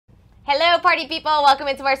Hello, party people. Welcome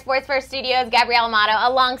into our Sports First Studios. Gabrielle Amado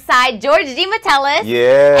alongside George D. Metellus.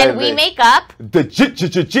 Yeah. And we make up the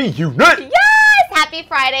G unit. Yes! Happy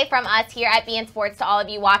Friday from us here at beIN Sports to all of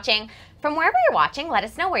you watching. From wherever you're watching, let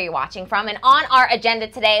us know where you're watching from. And on our agenda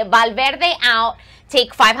today, Valverde out,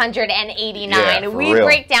 take 589. Yeah, We real.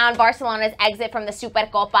 break down Barcelona's exit from the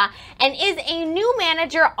Supercopa, and is a new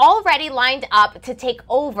manager already lined up to take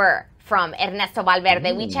over from Ernesto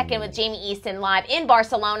Valverde. We check in with Jamie Easton live in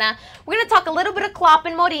Barcelona. We're going to talk a little bit of Klopp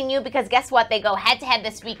and Mourinho because guess what? They go head-to-head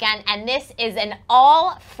this weekend, and this is an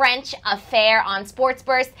all-French affair on Sports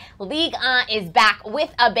Burst. Ligue 1 is back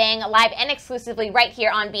with a bang, live and exclusively right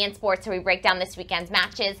here on beIN Sports, where we break down this weekend's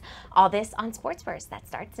matches. All this on Sports Burst. That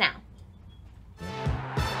starts now.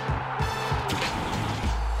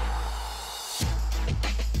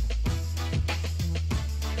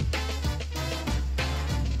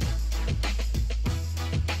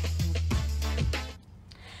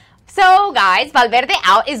 So, guys, Valverde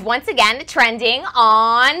out is once again trending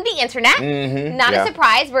on the internet. Not a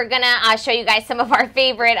surprise. We're going to show you guys some of our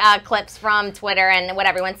favorite clips from Twitter and what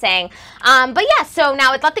everyone's saying. But yeah, so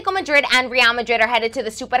now Atletico Madrid and Real Madrid are headed to the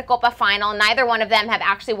Supercopa final. Neither one of them have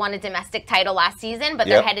actually won a domestic title last season, but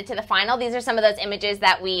they're headed to the final. These are some of those images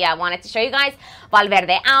that we wanted to show you guys.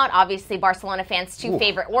 Valverde out. Obviously, Barcelona fans' two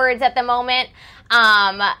favorite words at the moment.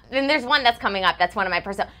 Then there's one that's coming up. That's one of my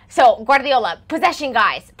personal. So Guardiola, possession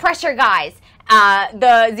guys, pressure guys.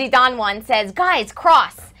 The Zidane one says, guys,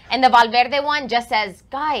 cross. And the Valverde one just says,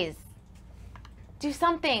 guys, do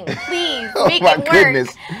something, please, make it work.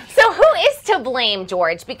 Goodness. So who is to blame,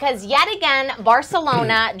 George? Because yet again,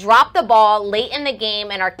 Barcelona dropped the ball late in the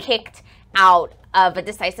game and are kicked out of a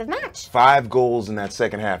decisive match. 5 goals in that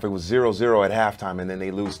second half. It was 0-0 at halftime, and then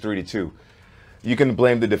they lose 3-2. You can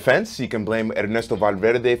blame the defense. You can blame Ernesto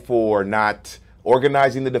Valverde for not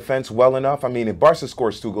organizing the defense well enough. I mean, if Barca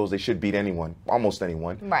scores 2 goals, they should beat anyone, almost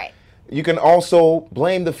anyone. Right. You can also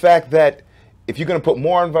blame the fact that if you're going to put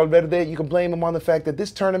more on Valverde, you can blame him on the fact that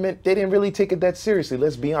this tournament, they didn't really take it that seriously.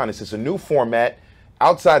 Let's be honest. It's a new format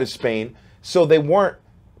outside of Spain, so they weren't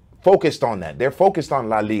focused on that. They're focused on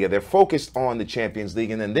La Liga. They're focused on the Champions League,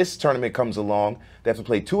 and then this tournament comes along. They have to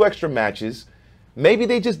play 2 extra matches. Maybe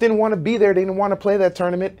they just didn't want to be there. They didn't want to play that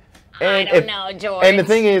tournament. And I don't know, George. And the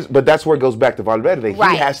thing is, but that's where it goes back to Valverde.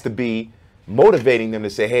 Right. He has to be motivating them to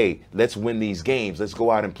say, hey, let's win these games. Let's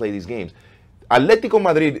go out and play these games. Atletico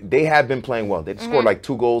Madrid, they have been playing well. They've scored like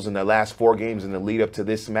 2 goals in the last 4 games in the lead up to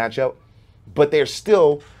this matchup. But they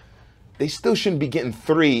still shouldn't be getting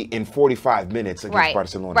 3 in 45 minutes against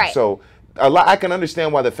Barcelona. Right. So I can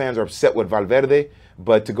understand why the fans are upset with Valverde.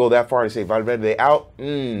 But to go that far to say Valverde out,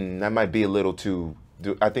 that might be a little too,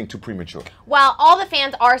 I think, too premature. Well, all the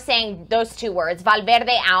fans are saying those 2 words,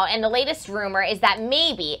 Valverde out, and the latest rumor is that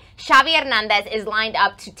maybe Xavi Hernandez is lined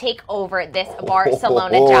up to take over this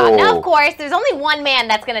Barcelona job. Now, of course, there's only one man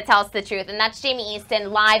that's going to tell us the truth, and that's Jamie Easton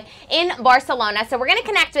live in Barcelona. So we're going to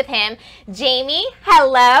connect with him. Jamie,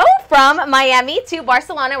 hello from Miami to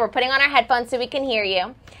Barcelona. We're putting on our headphones so we can hear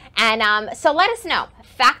you. And so let us know,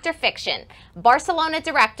 fact or fiction, Barcelona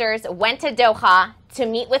directors went to Doha to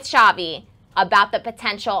meet with Xavi about the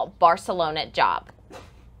potential Barcelona job.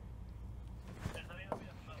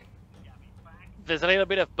 There's a little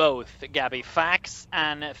bit of both, Gabby, facts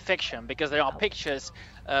and fiction, because there are pictures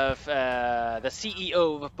of the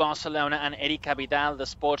CEO of Barcelona and Eric Abidal, the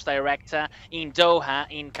sports director, in Doha,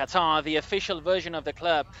 in Qatar. The official version of the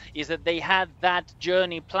club is that they had that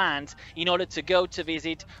journey planned in order to go to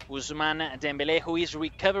visit Ousmane Dembélé, who is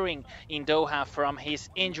recovering in Doha from his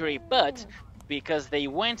injury. But because they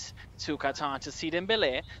went to Qatar to see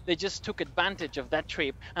Dembélé, they just took advantage of that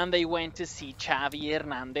trip and they went to see Xavi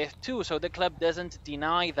Hernandez too. So the club doesn't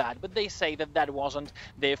deny that, but they say that that wasn't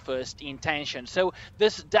their first intention. So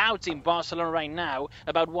there's doubts in Barcelona right now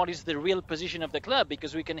about what is the real position of the club,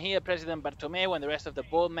 because we can hear President Bartomeu and the rest of the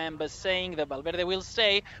board members saying that Valverde will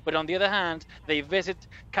stay, but on the other hand, they visit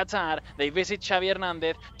Qatar, they visit Xavi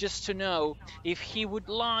Hernandez just to know if he would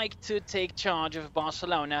like to take charge of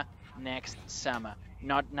Barcelona next summer.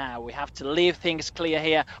 Not now. We have to leave things clear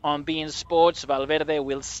here on beIN Sports. Valverde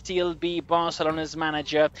will still be Barcelona's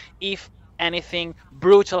manager if anything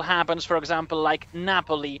brutal happens, for example, like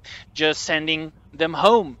Napoli just sending them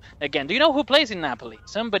home again. Do you know who plays in Napoli?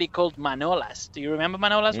 Somebody called Manolas. Do you remember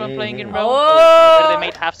Manolas when playing in Rome? Valverde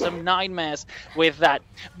may have some nightmares with that.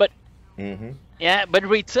 But Yeah, but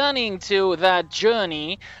returning to that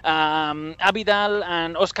journey, Abidal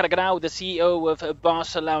and Oscar Grau, the CEO of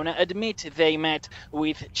Barcelona, admit they met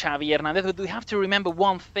with Xavi Hernandez. But we have to remember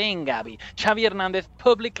one thing, Gabby. Xavi Hernandez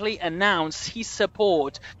publicly announced his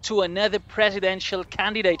support to another presidential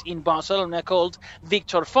candidate in Barcelona called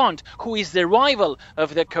Victor Font, who is the rival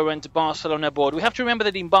of the current Barcelona board. We have to remember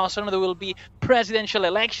that in Barcelona there will be presidential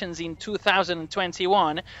elections in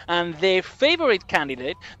 2021, and their favorite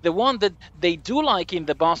candidate, the one that they do like in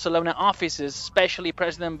the Barcelona offices, especially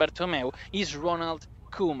President Bartomeu, is Ronald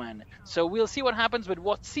Koeman. So we'll see what happens, but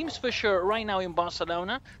what seems for sure right now in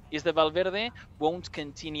Barcelona is that Valverde won't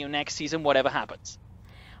continue next season, whatever happens.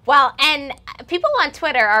 Well, and people on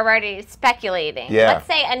Twitter are already speculating. Yeah. Let's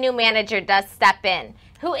say a new manager does step in.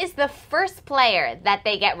 Who is the first player that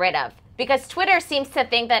they get rid of? Because Twitter seems to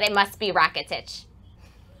think that it must be Rakitic.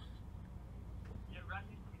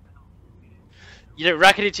 Yeah,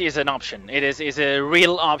 Rakitic is an option. It is a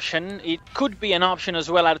real option. It could be an option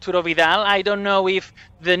as well, Arturo Vidal. I don't know if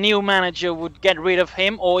the new manager would get rid of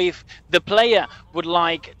him or if the player would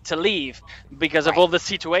like to leave because of all the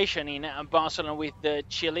situation in Barcelona with the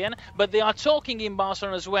Chilean. But they are talking in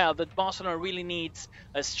Barcelona as well that Barcelona really needs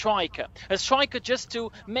a striker. A striker just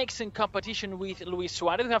to make some competition with Luis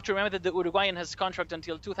Suarez. We have to remember that the Uruguayan has contract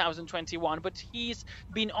until 2021, but he's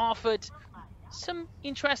been offered some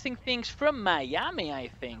interesting things from Miami, I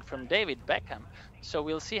think, from David Beckham. So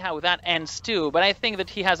we'll see how that ends too. But I think that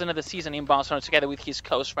he has another season in Barcelona together with his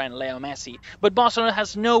close friend Leo Messi. But Barcelona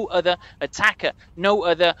has no other attacker, no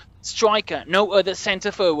other striker, no other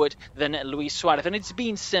centre forward than Luis Suarez. And it's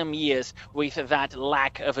been some years with that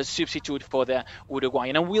lack of a substitute for the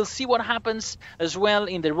Uruguayan. And we'll see what happens as well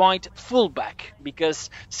in the right fullback,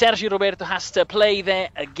 because Sergio Roberto has to play there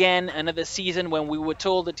again another season when we were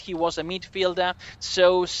told that he was a midfielder.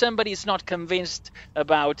 So somebody is not convinced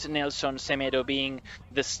about Nelson Semedo being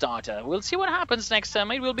the starter. We'll see what happens next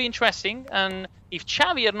summer. It will be interesting. And if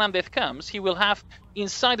Xavi Hernandez comes, he will have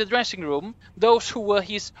inside the dressing room those who were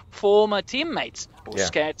his former teammates.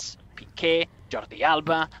 Busquets, Piqué, Jordi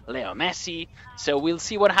Alba, Leo Messi. So we'll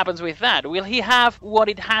see what happens with that. Will he have what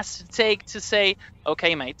it has to take to say,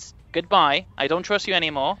 okay, mates, goodbye, I don't trust you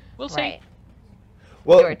anymore? We'll see. Right.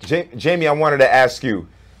 Well, Jamie, I wanted to ask you,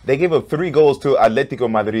 they gave up 3 goals to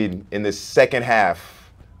Atletico Madrid in the second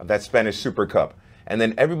half of that Spanish Super Cup. And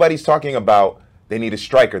then everybody's talking about they need a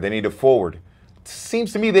striker, they need a forward.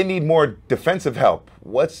 Seems to me they need more defensive help.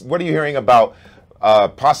 What are you hearing about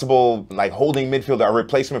possible like holding midfielder, a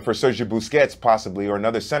replacement for Sergio Busquets possibly, or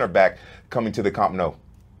another center back coming to the Camp Nou?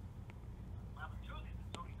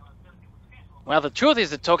 Well, the truth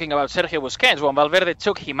is that talking about Sergio Busquets, when Valverde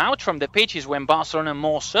took him out from the pitches when Barcelona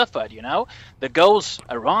more suffered, you know. The goals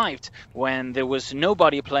arrived when there was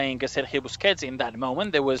nobody playing Sergio Busquets in that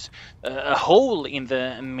moment. There was a hole in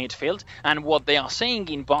the midfield. And what they are saying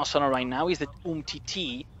in Barcelona right now is that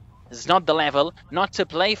Umtiti is not the level, not to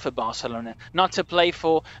play for Barcelona, not to play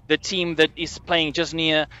for the team that is playing just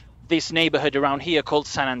near this neighborhood around here called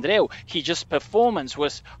San Andreu. His performance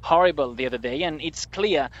was horrible the other day, and it's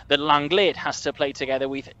clear that Lenglet has to play together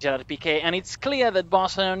with Gerard Piqué, and it's clear that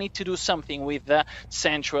Barcelona need to do something with the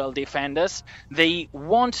central defenders. They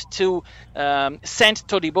want to send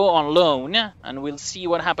Todibo on loan, and we'll see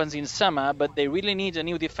what happens in summer, but they really need a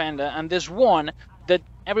new defender, and there's one that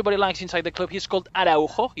everybody likes inside the club. He's called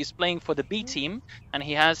Araujo. He's playing for the B team, and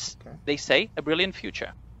he has, they say, a brilliant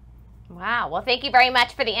future. Wow. Well, thank you very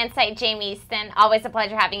much for the insight, Jamie Easton. Always a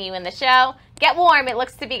pleasure having you in the show. Get warm. It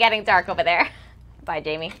looks to be getting dark over there. Bye,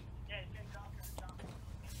 Jamie.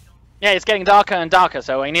 Yeah, it's getting darker and darker,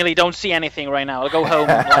 so I nearly don't see anything right now. I'll go home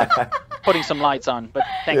and putting some lights on. But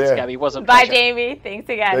thanks, Gabby. It was a pleasure. Bye, Jamie. Thanks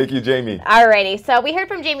again. Thank you, Jamie. Alrighty. So we heard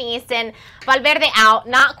from Jamie Easton. Valverde out.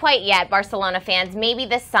 Not quite yet, Barcelona fans. Maybe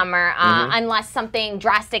this summer, unless something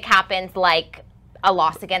drastic happens like a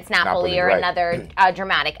loss against Napoli or another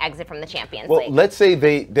dramatic exit from the Champions League. Well, let's say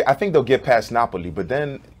they I think they'll get past Napoli, but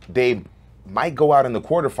then they might go out in the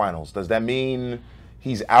quarterfinals. Does that mean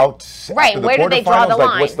he's out after the Where do they draw the line?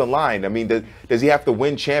 Like, what's the line? I mean, does he have to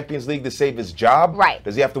win Champions League to save his job? Right.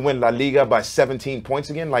 Does he have to win La Liga by 17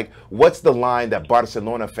 points again? Like, what's the line that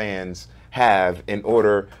Barcelona fans have in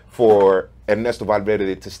order for Ernesto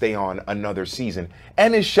Valverde to stay on another season?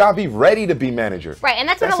 And is Xavi ready to be manager? Right, and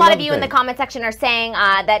that's what a lot of you in the comment section are saying,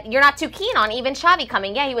 that you're not too keen on even Xavi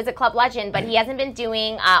coming. Yeah, he was a club legend, but he hasn't been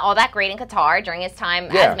doing all that great in Qatar during his time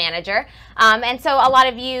as manager. And so a lot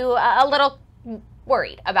of you a little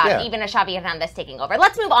worried about even a Xavi Hernandez taking over.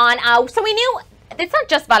 Let's move on. So we knew it's not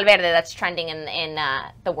just Valverde that's trending in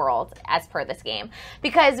the world as per this game,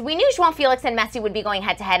 because we knew João Felix and Messi would be going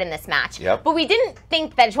head-to-head in this match, but we didn't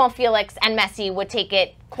think that João Felix and Messi would take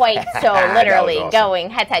it quite so literally, awesome. Going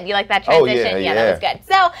head-to-head. You like that transition? Yeah, that was good.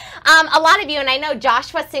 So a lot of you, and I know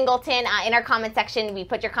Joshua Singleton in our comment section, we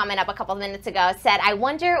put your comment up a couple of minutes ago, said, I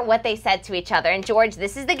wonder what they said to each other. And George,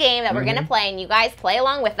 this is the game that we're going to play, and you guys play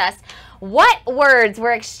along with us. What words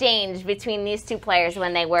were exchanged between these two players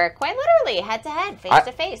when they were quite literally head-to-head,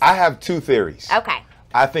 face-to-face? I have two theories. Okay.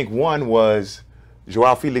 I think one was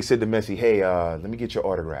João Felix said to Messi, hey, let me get your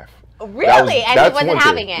autograph. Really? And he wasn't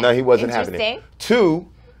having it? No, he wasn't having it. Two,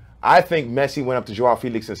 I think Messi went up to João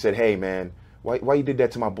Felix and said, hey, man, why you did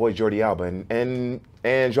that to my boy Jordi Alba? And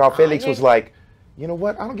João Felix was like, you know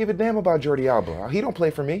what? I don't give a damn about Jordi Alba. He don't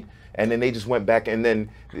play for me. And then they just went back, and then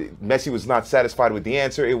Messi was not satisfied with the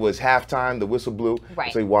answer. It was halftime. The whistle blew,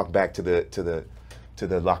 so he walked back to the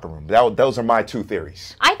locker room. Those are my two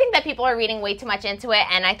theories. I think that people are reading way too much into it,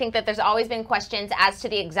 and I think that there's always been questions as to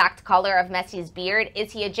the exact color of Messi's beard.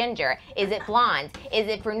 Is he a ginger? Is it blonde? Is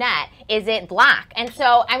it brunette? Is it black? And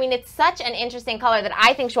so, I mean, it's such an interesting color that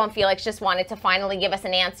I think João Felix just wanted to finally give us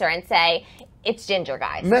an answer and say, it's ginger,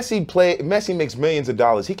 guys. Messi makes millions of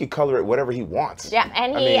dollars. He could color it whatever he wants. Yeah,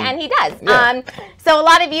 and he does. Yeah. So a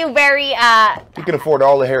lot of you very he can afford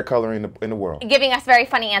all the hair color in the world. Giving us very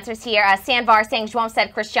funny answers here. Sandvar saying João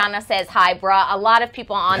said Cristiano says hi, bruh. A lot of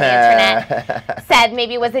people on the internet said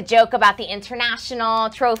maybe it was a joke about the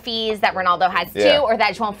international trophies that Ronaldo has 2, or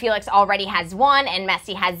that João Felix already has 1 and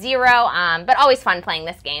Messi has 0. But always fun playing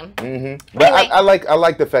this game. But anyway, I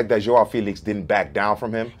like the fact that João Felix didn't back down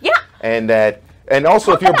from him. Yeah. And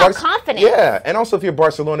also, if you're confidence. And also if you're a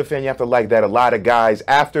Barcelona fan, you have to like that. A lot of guys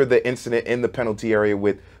after the incident in the penalty area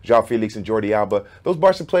with João Felix and Jordi Alba, those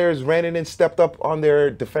Barca players ran in and stepped up on their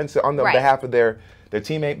defense on the behalf of their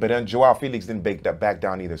teammate, but then João Felix didn't back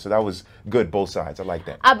down either. So that was good, both sides. I like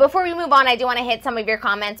that. Before we move on, I do want to hit some of your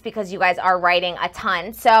comments because you guys are writing a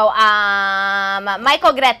ton. So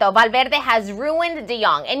Michael Greto, Valverde has ruined De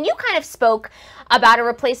Jong. And you kind of spoke about a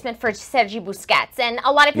replacement for Sergi Busquets. And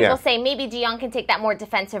a lot of people say maybe De Jong can take that more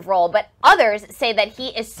defensive role, but others say that he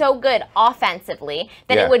is so good offensively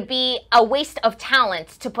that it would be a waste of talent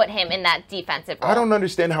to put him in that defensive role. I don't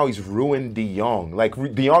understand how he's ruined De Jong. Like,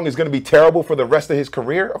 De Jong is going to be terrible for the rest of his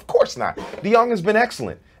career? Of course not. De Jong has been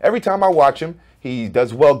excellent. Every time I watch him, he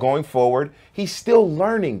does well going forward. He's still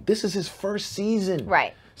learning. This is his first season.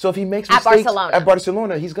 Right. So if he makes mistakes at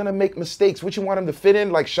Barcelona, he's going to make mistakes. Would you want him to fit in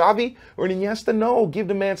like Xavi or Iniesta? No, give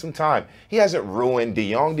the man some time. He hasn't ruined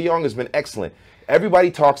De Jong. De Jong has been excellent. Everybody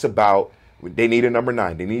talks about they need a number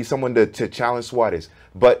 9. They need someone to challenge Suarez.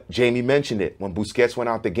 But Jamie mentioned it. When Busquets went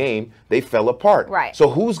out the game, they fell apart. Right. So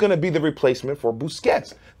who's going to be the replacement for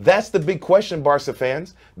Busquets? That's the big question, Barca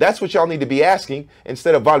fans. That's what y'all need to be asking.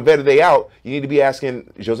 Instead of Valverde out, you need to be asking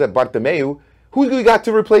Josep Bartomeu, who do we got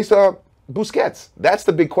to replace Busquets? That's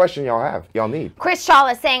the big question y'all need. Chris Shaw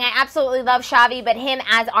is saying, I absolutely love Xavi, but him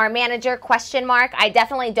as our manager, ? I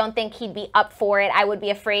definitely don't think he'd be up for it. I would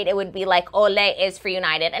be afraid it would be like Ole is for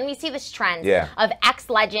United. And we see this trend of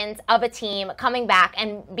ex-legends of a team coming back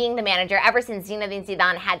and being the manager ever since Zinedine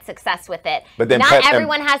Zidane had success with it. But then not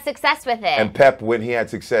everyone has success with it. And Pep, when he had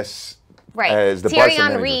success as the Thierry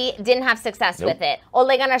Barca Henry didn't have success with it.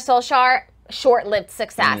 Ole Gunnar Solskjaer, short-lived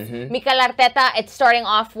success. Mikel Arteta, it's starting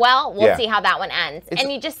off well. We'll see how that one ends.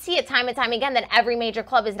 And you just see it time and time again that every major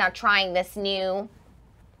club is now trying this new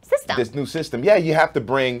system. Yeah, you have to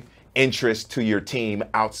bring interest to your team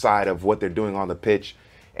outside of what they're doing on the pitch.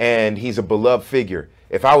 And he's a beloved figure.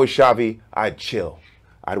 If I was Xavi, I'd chill.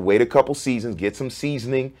 I'd wait a couple seasons, get some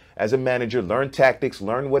seasoning as a manager, learn tactics,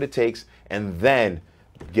 learn what it takes, and then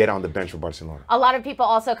get on the bench for Barcelona. A lot of people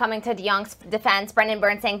also coming to De Jong's defense. Brendan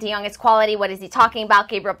Burns saying De Jong is quality. What is he talking about?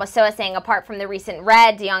 Gabriel Pessoa saying apart from the recent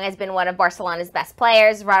red, De Jong has been one of Barcelona's best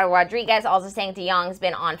players. Raul Rodriguez also saying De Jong's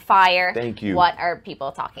been on fire. Thank you. What are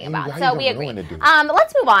people talking about? So we agree.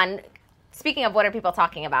 Let's move on. Speaking of what are people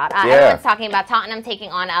talking about, everyone's talking about Tottenham taking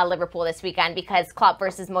on Liverpool this weekend because Klopp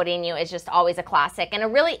versus Mourinho is just always a classic. And a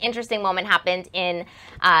really interesting moment happened in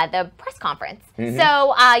the press conference.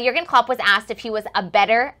 So Jurgen Klopp was asked if he was a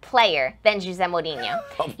better player than Jose Mourinho.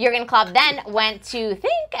 Jurgen Klopp then went to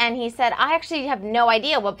think, and he said, I actually have no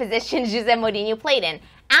idea what position Jose Mourinho played in.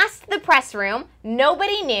 Asked the press room,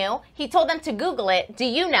 nobody knew. He told them to Google it. Do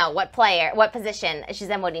you know what position Jose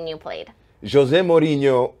Mourinho played? Jose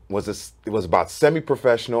Mourinho was about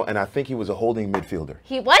semi-professional, and I think he was a holding midfielder.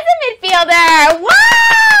 He was a midfielder!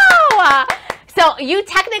 Wow! So you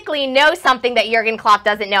technically know something that Jurgen Klopp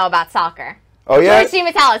doesn't know about soccer. Oh, yeah? George D.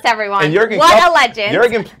 Metellus, everyone. And Jurgen what Klopp, a legend.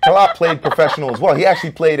 Jurgen Klopp played professional as well. He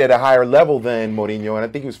actually played at a higher level than Mourinho, and I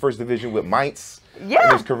think he was first division with Mainz in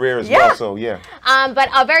his career as well. So, yeah. But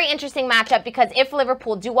a very interesting matchup because if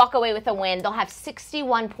Liverpool do walk away with a win, they'll have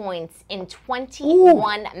 61 points in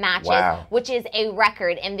 21 matches, which is a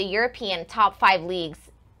record in the European top 5 leagues.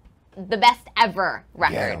 The best ever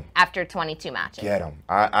record after 22 matches. Get him.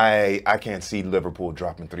 I can't see Liverpool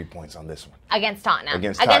dropping 3 points on this one. Against Tottenham.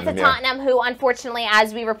 Against Tottenham, who unfortunately,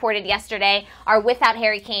 as we reported yesterday, are without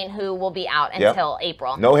Harry Kane, who will be out until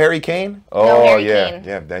April. No Harry Kane? Oh, no Harry Kane.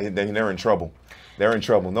 Yeah, they're in trouble. They're in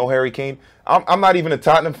trouble. No Harry Kane. I'm not even a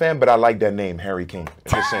Tottenham fan, but I like that name, Harry Kane.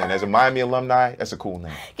 I'm just saying, as a Miami alumni, that's a cool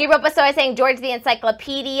name. Gabrielle Amado saying, George the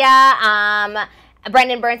Encyclopedia.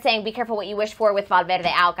 Brendan Burns saying, be careful what you wish for with Valverde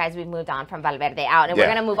out. Guys, we've moved on from Valverde out. And we're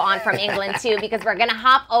going to move on from England, too, because we're going to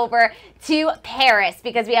hop over to Paris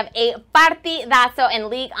because we have a partidazo in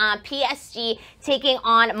Ligue 1. PSG taking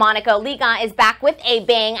on Monaco. Ligue 1 is back with a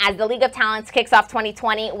bang as the League of Talents kicks off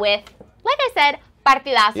 2020 with, like I said,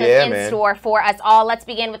 partidazos in store for us all. Let's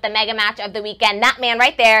begin with the mega match of the weekend. That man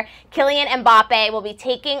right there, Kylian Mbappe, will be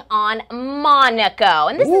taking on Monaco.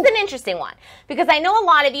 And this is an interesting one because I know a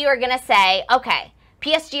lot of you are going to say, okay,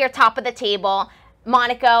 PSG are top of the table.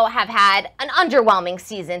 Monaco have had an underwhelming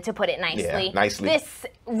season, to put it nicely. Yeah, nicely. This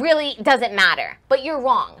really doesn't matter. But you're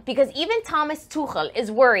wrong because even Thomas Tuchel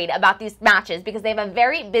is worried about these matches because they have a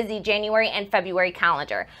very busy January and February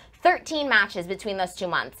calendar. 13 matches between those 2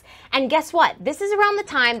 months. And guess what? This is around the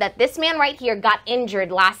time that this man right here got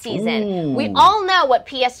injured last season. We all know what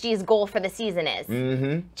PSG's goal for the season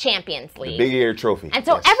is. Champions League. The Big Air Trophy. And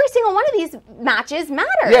so every single one of these matches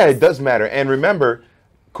matters. Yeah, it does matter. And remember,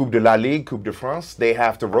 Coupe de la Ligue, Coupe de France, they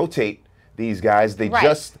have to rotate these guys. They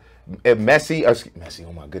just, Messi,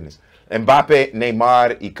 oh my goodness. Mbappe,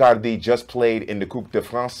 Neymar, Icardi just played in the Coupe de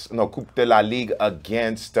France, Coupe de la Ligue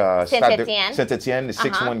against Saint-Etienne, the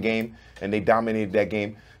 6-1 game, and they dominated that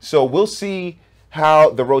game. So we'll see how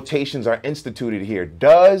the rotations are instituted here.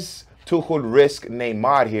 Does Tuchel risk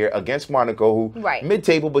Neymar here against Monaco, who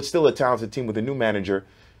mid-table but still a talented team with a new manager?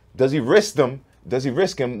 Does he risk them? Does he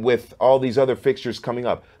risk him with all these other fixtures coming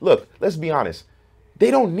up? Look, let's be honest.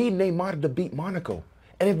 They don't need Neymar to beat Monaco.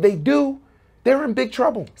 And if they do, they're in big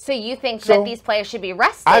trouble. So you think that these players should be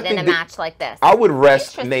rested in a match like this? I would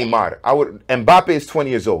rest Neymar. Mbappe is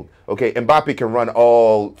 20 years old. Okay, Mbappe can run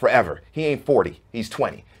all forever. He ain't 40. He's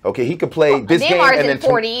 20. Okay, he could play this game and then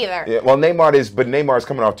 40 either. Yeah, well, Neymar is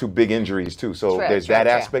coming off 2 big injuries too. So there's that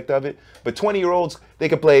aspect of it. But 20-year-olds, they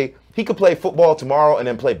could play. He could play football tomorrow and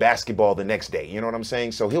then play basketball the next day. You know what I'm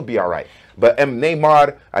saying? So he'll be all right. But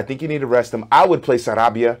Neymar, I think you need to rest him. I would play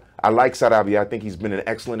Sarabia. I like Sarabia. I think he's been an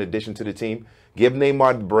excellent addition to the team. Give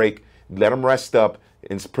Neymar the break. Let him rest up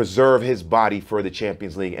and preserve his body for the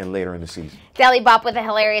Champions League and later in the season. Deli Bop with a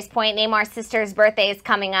hilarious point. Neymar's sister's birthday is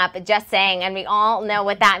coming up. Just saying, and we all know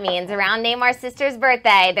what that means. Around Neymar's sister's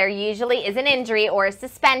birthday, there usually is an injury or a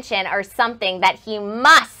suspension or something that he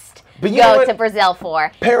must go to Brazil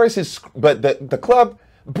for. Paris is, but the club,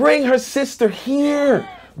 bring her sister here.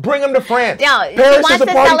 Bring them to France. No, Paris she wants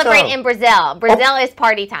to celebrate in Brazil. Brazil is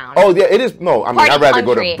party town. Oh, yeah, it is. No, I mean, I'd rather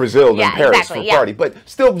go to Brazil than Paris for party. But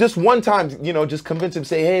still, just one time, you know, just convince him,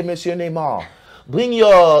 say, hey, Monsieur Neymar, bring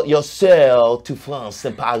your sœur to France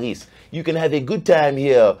and Paris. You can have a good time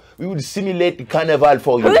here. We would simulate the carnival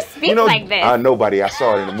for you. Who speaks like this? Nobody. I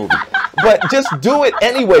saw it in the movie. But just do it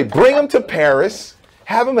anyway. Bring them to Paris.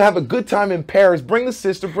 Have them have a good time in Paris. Bring the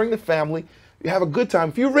sister. Bring the family. You have a good time.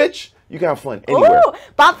 If you're rich, you can have fun anywhere. Ooh,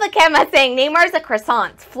 Bob Fakema saying Neymar's a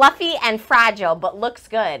croissant, fluffy and fragile, but looks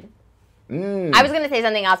good. I was going to say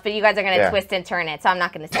something else, but you guys are going to twist and turn it, so I'm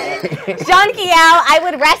not going to say it. Jean Kiel, I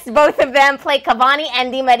would rest both of them, play Cavani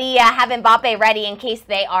and Di Maria, have Mbappe ready in case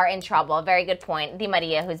they are in trouble. Very good point. Di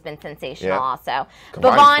Maria, who's been sensational also.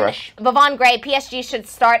 Vavon Gray, PSG should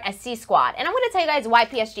start a C squad. And I'm going to tell you guys why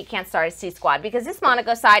PSG can't start a C squad, because this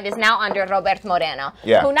Monaco side is now under Robert Moreno,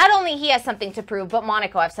 who not only he has something to prove, but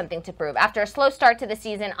Monaco have something to prove. After a slow start to the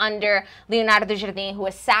season under Leonardo Jardim, who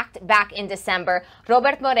was sacked back in December,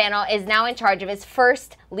 Robert Moreno is now in charge of his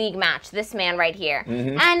first league match, this man right here.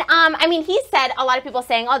 And, I mean, he said, a lot of people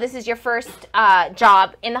saying, oh, this is your first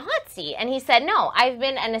job in the hot seat. And he said, no, I've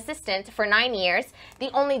been an assistant for 9 years.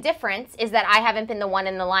 The only difference is that I haven't been the one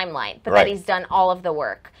in the limelight, but that he's done all of the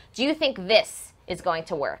work. Do you think this is going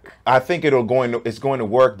to work? I think it's going to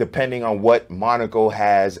work depending on what Monaco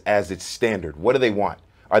has as its standard. What do they want?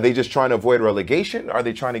 Are they just trying to avoid relegation? Are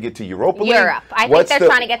they trying to get to Europa League? Europe. I think they're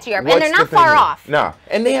trying to get to Europe. And they're not far off. No.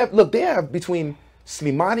 And they have between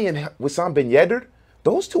Slimani and Wissam Ben Yedder,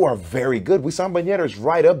 those two are very good. Wissam Ben Yedder is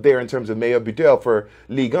right up there in terms of meilleur buteur for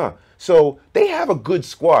Ligue 1. So they have a good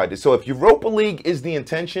squad. So if Europa League is the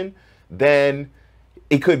intention, then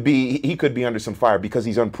he could be under some fire because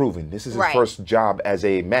he's unproven. This is his first job as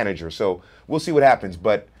a manager. So we'll see what happens.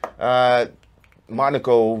 But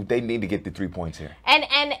Monaco, they need to get the 3 points here. And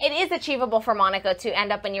it is achievable for Monaco to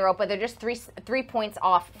end up in Europa. They're just three points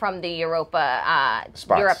off from the Europe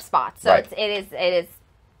spot. So it is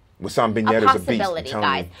with some a possibility,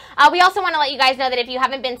 guys. We also want to let you guys know that if you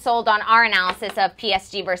haven't been sold on our analysis of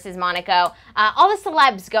PSG versus Monaco, all the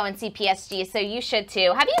celebs go and see PSG, so you should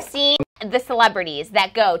too. Have you seen the celebrities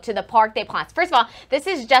that go to the Parc des Princes? First of all, this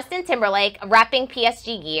is Justin Timberlake repping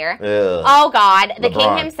PSG gear. Ugh. Oh, God. The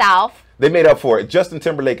king himself. They made up for it. Justin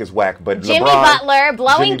Timberlake is whack, but Jimmy Butler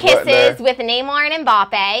blowing kisses with Neymar and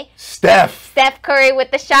Mbappe. Steph Curry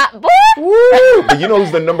with the shot. Woo! Woo! But you know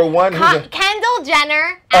who's the number one? Kendall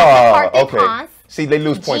Jenner at the Parc des Princes. See, they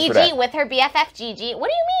lose points for that. Gigi with her BFF Gigi.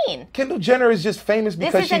 What do you mean? Kendall Jenner is just famous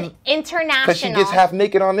because she gets half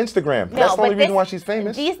naked on Instagram. That's the only reason why she's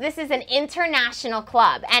famous. This is an international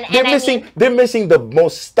club, and they're missing the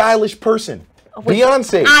most stylish person.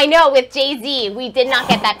 Beyonce. I know, with Jay-Z. We did not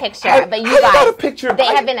get that picture, but you guys got a picture. They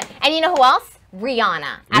have been, and you know who else?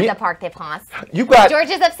 Rihanna at the Parc des Princes. You got George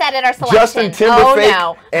is upset at our selection. Justin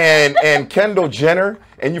Timberlake and Kendall Jenner,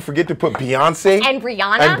 and you forget to put Beyonce and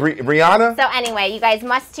Rihanna. Rihanna. So anyway, you guys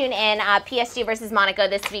must tune in. PSG versus Monaco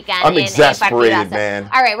this weekend. I'm exasperated, man.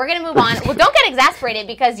 All right, we're gonna move on. Well, don't get exasperated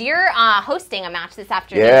because you're hosting a match this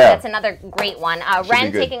afternoon. Yeah. That's another great one.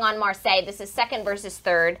 Rennes taking on Marseille. This is second versus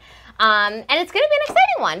third. And it's going to be an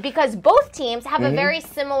exciting one because both teams have a very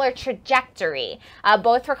similar trajectory.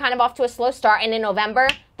 Both were kind of off to a slow start, and in November,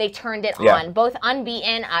 they turned it on. Both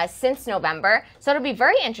unbeaten since November. So it'll be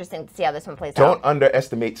very interesting to see how this one plays out. Don't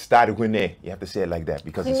underestimate Stade Rennais. You have to say it like that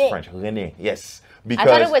because it's French. Rennais, yes. Because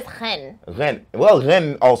I thought it was Rennes. Rennes. Well,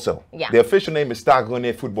 Rennes also. Yeah. The official name is Stade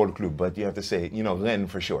Rennais Football Club, but you have to say, Rennes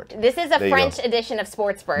for short. This is a French edition of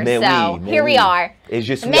Sports Burst, here we are. Et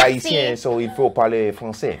je suis haïtien, so il faut parler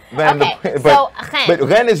français. Okay, but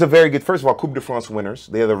Rennes is a very good, first of all, Coupe de France winners.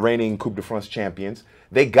 They're the reigning Coupe de France champions.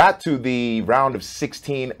 They got to the round of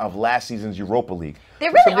 16 of last season's Europa League. They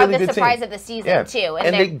really are the surprise of the season, too.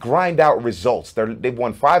 And they grind out results. They've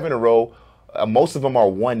won 5 in a row. Most of them are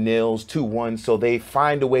 1-0s, 2-1s, so they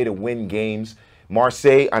find a way to win games.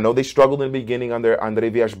 Marseille, I know they struggled in the beginning under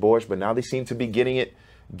André Villas-Boas, but now they seem to be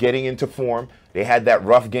getting into form. They had that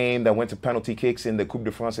rough game that went to penalty kicks in the Coupe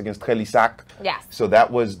de France against Trélissac. Yes. So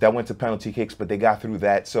that went to penalty kicks, but they got through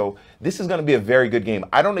that. So this is going to be a very good game.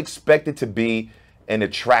 I don't expect it to be an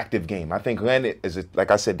attractive game. I think Rennes is,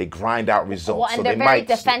 like I said, they grind out results. Well, and so they're very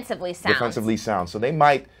defensively sound. So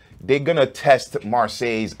they're going to test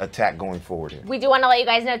Marseille's attack going forward here. We do want to let you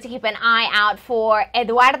guys know to keep an eye out for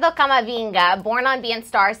Eduardo Camavinga, born on beIN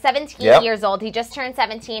Star, 17 years old. He just turned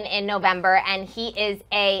 17 in November, and he is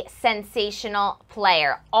a sensational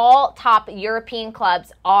player. All top European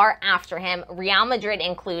clubs are after him, Real Madrid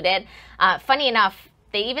included. Funny enough,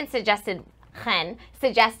 they even suggested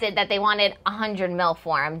that they wanted 100 mil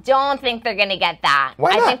for him. Don't think they're going to get that. Why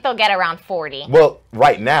not? I think they'll get around 40. Well,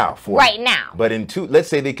 right now. 40. Right now. But let's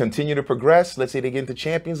say they continue to progress. Let's say they get into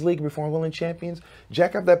Champions League before winning champions.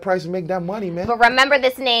 Jack up that price and make that money, man. But remember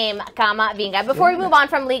this name, Camavinga. Before we move on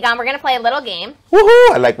from Ligue 1, we're going to play a little game.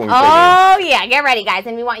 Woohoo! I like when we play games. Oh, yeah. Get ready, guys.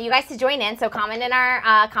 And we want you guys to join in. So comment in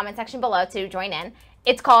our comment section below to join in.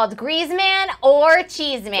 It's called Griezmann or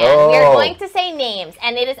Cheeseman. We're going to say names,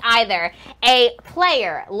 and it is either a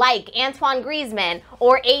player like Antoine Griezmann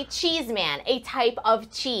or a cheeseman, a type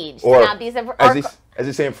of cheese. Or, now, these are, as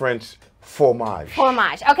they say in French, fromage.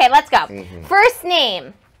 Fromage. Okay, let's go. First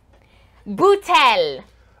name, Boutel.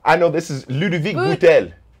 I know this is Ludovic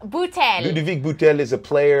Boutel. Boutel. Ludovic Boutel is a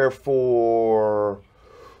player for...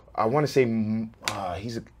 I want to say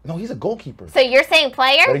he's a goalkeeper. So you're saying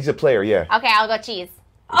player? But he's a player, yeah. Okay, I'll go cheese.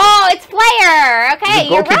 Oh, it's player. Okay,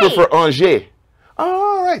 you're right. He's a goalkeeper for Angers.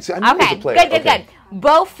 All right, so I knew he was a player. Good.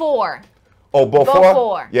 Beaufort. Oh, Beaufort?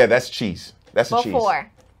 Beaufort. Yeah, that's cheese. That's a Beaufort.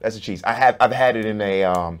 cheese. That's a cheese. I've had it in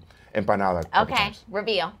a empanada. Okay,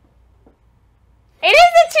 reveal. It is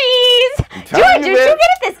a cheese! George, you're too good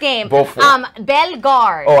at this game.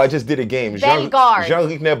 Bellegarde. Oh, I just did a game. Bellegarde.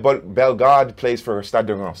 Jean-Rickner Bellegarde plays for Stade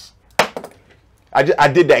de Reims. I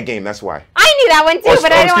did that game, that's why. I knew that one too,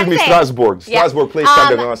 but I don't want to say. Strasbourg. Strasbourg plays Stade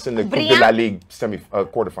de Reims in the Coupe de la Ligue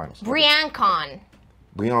quarterfinals. Briançon.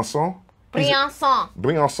 Briançon?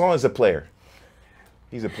 Briançon is a player.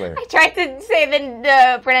 He's a player. I tried to say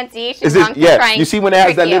the pronunciation wrong. Yeah, you see when it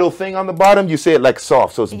has that little thing on the bottom, you say it like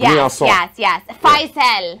soft, so it's Briançon. Yes.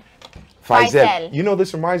 Faisal. You know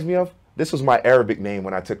this reminds me of? This was my Arabic name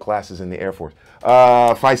when I took classes in the Air Force.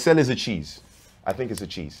 Faisal is a cheese. I think it's a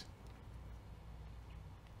cheese.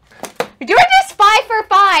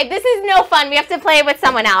 number 5. This is no fun. We have to play with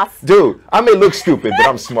someone else. Dude, I may look stupid, but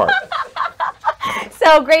I'm smart.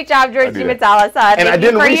 So great job, George D. Metellus. And I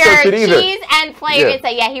didn't research it either. Cheese and player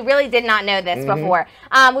insight. Yeah, he really did not know this before.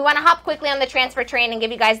 We want to hop quickly on the transfer train and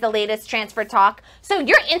give you guys the latest transfer talk. So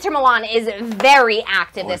your Inter Milan is very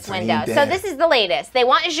active this window. So this is the latest. They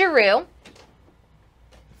want Giroud.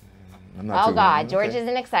 Oh, God. George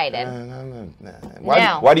isn't excited.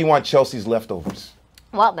 Why do you want Chelsea's leftovers?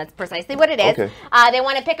 Well, that's precisely what it is. Okay. They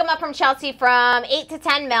want to pick him up from Chelsea from 8 to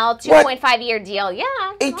 10 mil, 2.5-year deal. Yeah.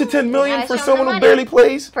 8 to 10 million for someone who barely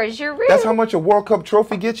plays? For Giroud. That's how much a World Cup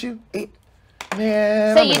trophy gets you?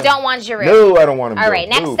 Man. So you don't want Giroud? No, I don't want him. All right,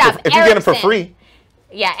 next up, if you get him for free.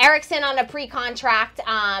 Yeah, Eriksen on a pre-contract,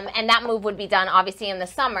 and that move would be done, obviously, in the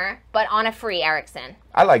summer, but on a free Eriksen.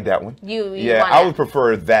 I like that one. Yeah, I would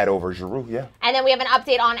prefer that over Giroud, yeah. And then we have an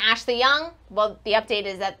update on Ashley Young. Well, the update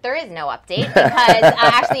is that there is no update because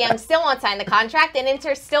Ashley Young still won't sign the contract, and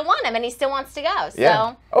Inter still want him, and he still wants to go. So.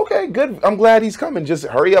 Yeah. Okay, good. I'm glad he's coming. Just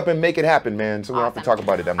hurry up and make it happen, man, so we don't have to talk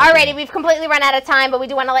about it that much. Alrighty, we've completely run out of time, but we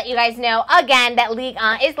do want to let you guys know, again, that Ligue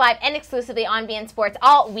is live and exclusively on beIN Sports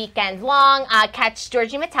all weekend long. Catch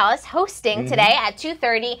Georgie Metellus hosting today at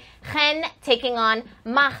 2:30. Rennes taking on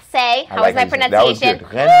Marseille. How was my pronunciation? That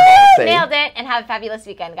was good. Nailed it. And have a fabulous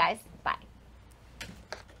weekend, guys.